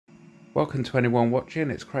Welcome to anyone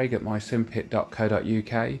watching, it's Craig at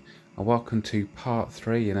mysimpit.co.uk and welcome to part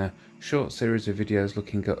 3 in a short series of videos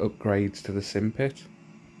looking at upgrades to the Simpit.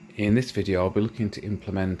 In this video I'll be looking to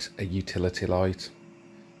implement a utility light.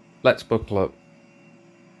 Let's buckle up.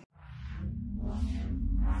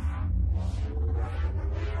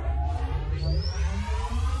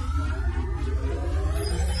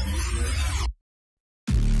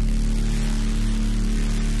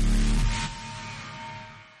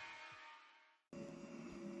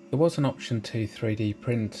 There was an option to 3D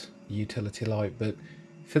print the utility light, but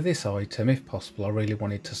for this item, if possible, I really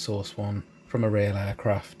wanted to source one from a real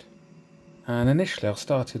aircraft. And initially I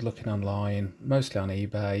started looking online, mostly on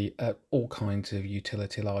eBay, at all kinds of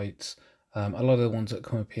utility lights. A lot of the ones that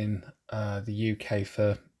come up in the UK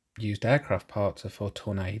for used aircraft parts are for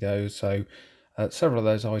tornadoes, so several of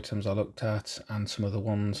those items I looked at and some other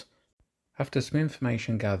ones. After some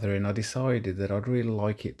information gathering, I decided that I'd really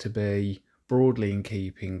like it to be broadly in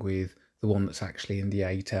keeping with the one that's actually in the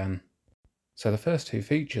A10. So the first two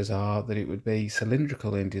features are that it would be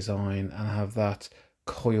cylindrical in design and have that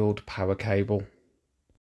coiled power cable.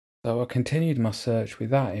 So I continued my search with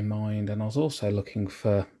that in mind, and I was also looking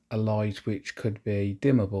for a light which could be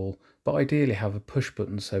dimmable, but ideally have a push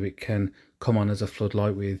button so it can come on as a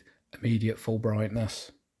floodlight with immediate full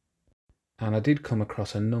brightness. And I did come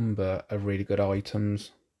across a number of really good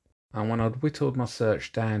items. And when I'd whittled my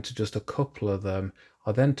search down to just a couple of them,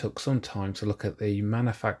 I then took some time to look at the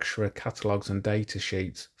manufacturer catalogues and data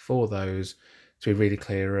sheets for those to be really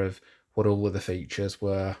clear of what all of the features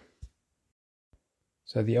were.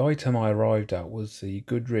 So the item I arrived at was the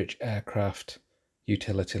Goodrich aircraft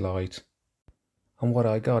utility light. And what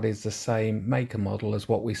I got is the same make and model as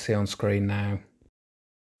what we see on screen now.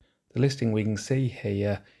 The listing we can see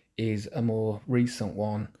here is a more recent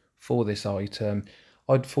one for this item.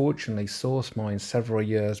 I'd fortunately sourced mine several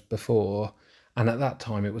years before, and at that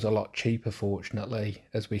time it was a lot cheaper, fortunately,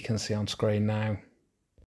 as we can see on screen now.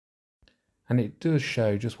 And it does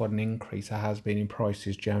show just what an increase there has been in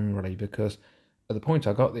prices generally, because at the point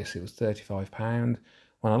I got this it was £35.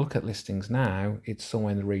 When I look at listings now, it's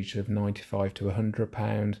somewhere in the region of £95 to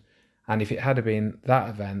 £100. And if it had been that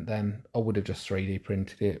event, then I would have just 3D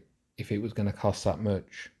printed it if it was going to cost that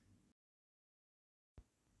much.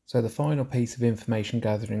 So the final piece of information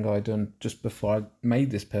gathering I'd done just before I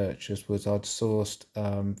made this purchase was I'd sourced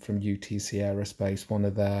from UTC Aerospace one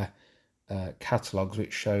of their catalogues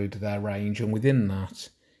which showed their range, and within that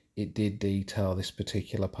it did detail this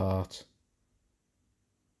particular part,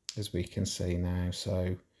 as we can see now.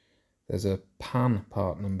 So there's a PAN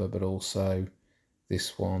part number, but also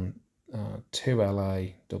this one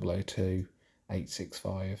 2LA 002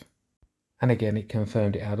 865. And again, it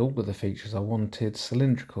confirmed it had all of the features I wanted: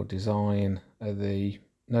 cylindrical design, the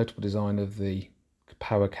notable design of the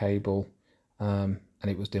power cable, and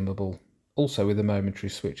it was dimmable. Also with a momentary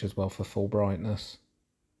switch as well for full brightness.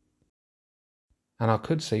 And I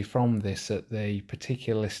could see from this that the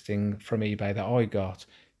particular listing from eBay that I got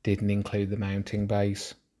didn't include the mounting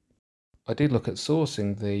base. I did look at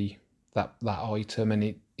sourcing that item,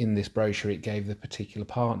 and in this brochure it gave the particular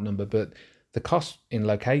part number, but the cost in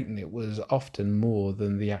locating it was often more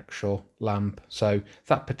than the actual lamp. So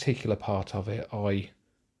that particular part of it I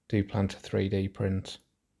do plan to 3D print.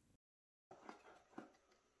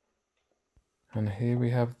 And here we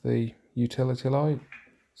have the utility light.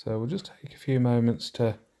 So we'll just take a few moments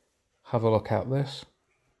to have a look at this.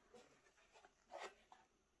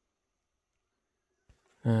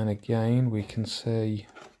 And again, we can see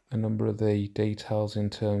a number of the details in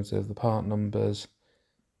terms of the part numbers.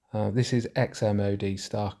 This is ex-MOD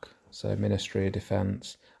stock, so Ministry of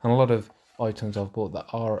Defence. And a lot of items I've bought that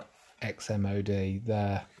are ex-MOD,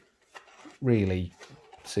 they're really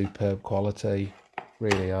superb quality,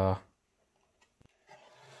 really are.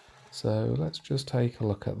 So let's just take a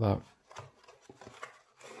look at that.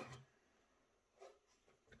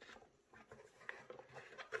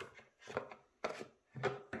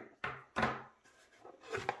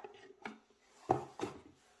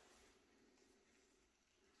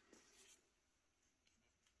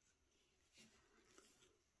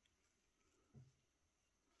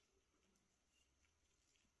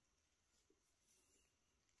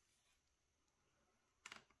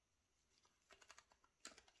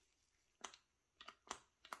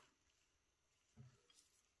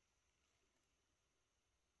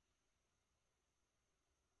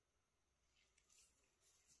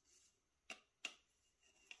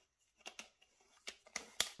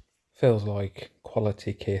 Feels like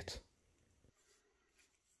quality kit.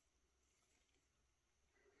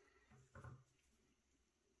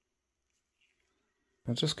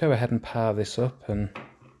 I'll just go ahead and power this up and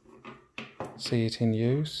see it in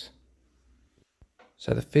use.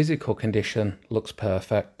 So the physical condition looks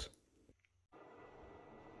perfect.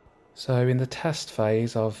 So in the test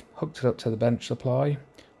phase, I've hooked it up to the bench supply,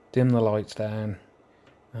 dimmed the lights down,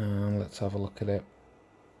 and let's have a look at it.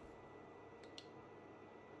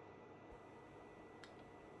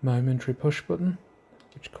 Momentary push button,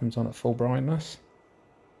 which comes on at full brightness.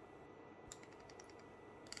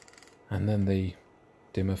 And then the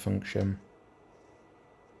dimmer function.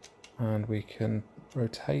 And we can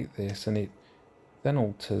rotate this, and it then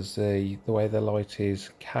alters the way the light is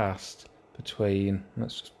cast between,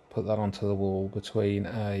 let's just put that onto the wall, between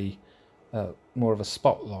a more of a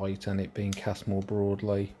spotlight and it being cast more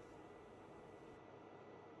broadly.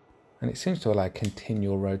 And it seems to allow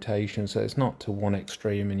continual rotation, so it's not to one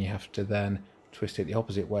extreme and you have to then twist it the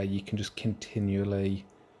opposite way. You can just continually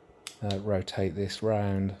rotate this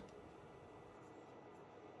round.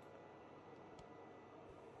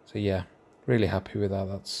 So yeah, really happy with that.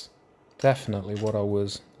 That's definitely what I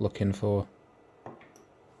was looking for.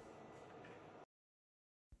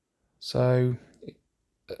 So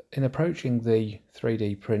in approaching the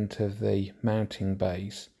 3D print of the mounting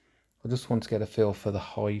base, I just want to get a feel for the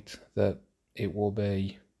height that it will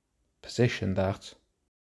be positioned at.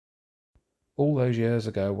 All those years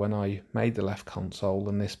ago when I made the left console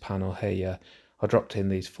and this panel here, I dropped in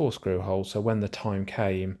these 4 screw holes, so when the time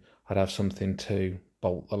came I'd have something to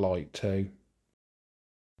bolt the light to.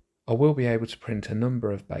 I will be able to print a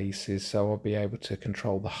number of bases, so I'll be able to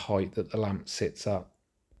control the height that the lamp sits at.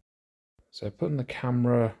 So putting the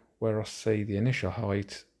camera where I see the initial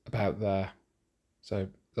height about there, so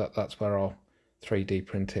that's where I'll 3D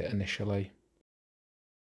print it initially.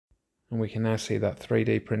 And we can now see that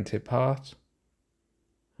 3D printed part,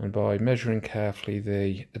 and by measuring carefully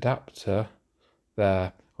the adapter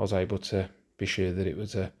there, I was able to be sure that it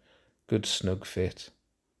was a good snug fit.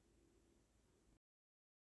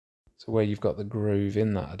 So where you've got the groove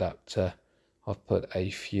in that adapter, I've put a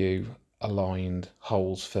few aligned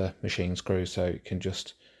holes for machine screws so it can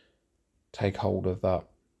just take hold of that.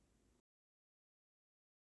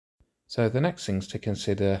 So the next thing's to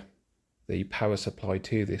consider the power supply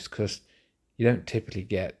to this, because you don't typically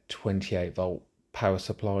get 28 volt power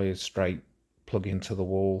supplies straight plug into the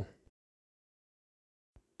wall.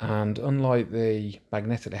 And unlike the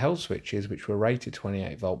magnetically held switches, which were rated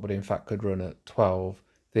 28 volt but in fact could run at 12,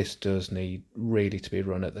 this does need really to be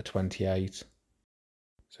run at the 28.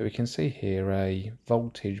 So we can see here a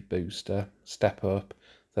voltage booster step up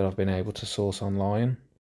that I've been able to source online.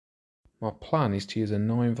 My plan is to use a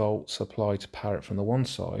 9 volt supply to power it from the one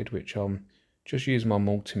side, which I'm just using my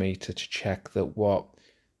multimeter to check that what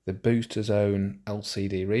the booster's own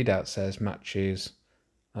LCD readout says matches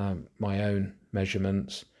my own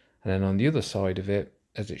measurements. And then on the other side of it,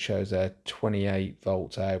 as it shows there, 28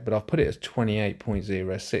 volts out, but I've put it as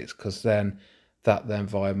 28.06 because then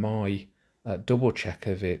via my double check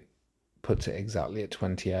of it puts it exactly at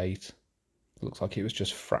 28. Looks like it was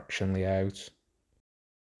just fractionally out.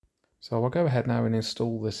 So I'll go ahead now and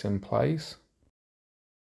install this in place.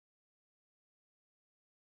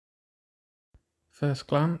 First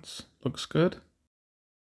glance, looks good.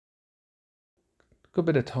 Good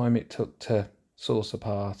bit of time it took to source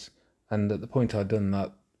apart, and at the point I'd done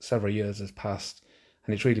that, several years has passed,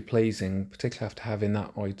 and it's really pleasing, particularly after having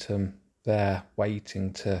that item there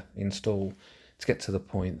waiting to install, to get to the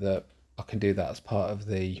point that I can do that as part of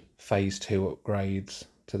the phase 2 upgrades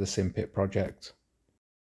to the Simpit project.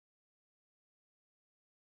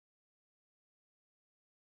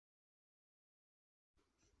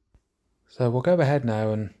 So we'll go ahead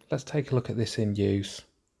now and let's take a look at this in use.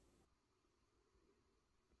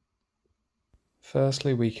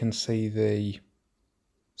 Firstly, we can see the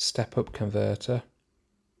step-up converter,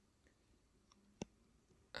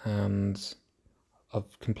 and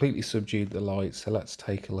I've completely subdued the light, so let's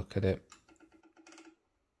take a look at it.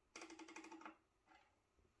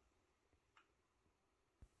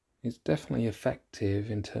 It's definitely effective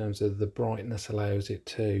in terms of the brightness allows it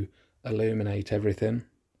to illuminate everything.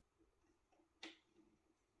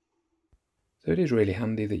 So it is really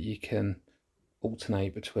handy that you can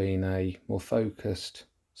alternate between a more focused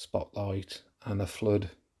spotlight and a flood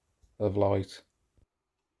of light.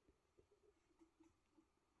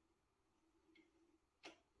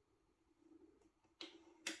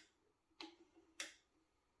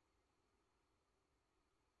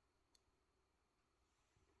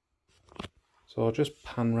 So I'll just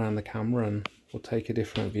pan around the camera and we'll take a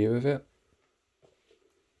different view of it.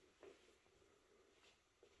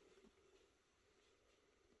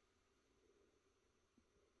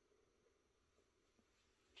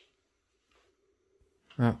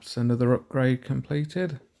 That's another upgrade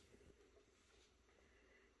completed.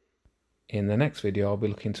 In the next video I'll be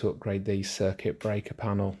looking to upgrade the circuit breaker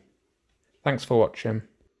panel. Thanks for watching.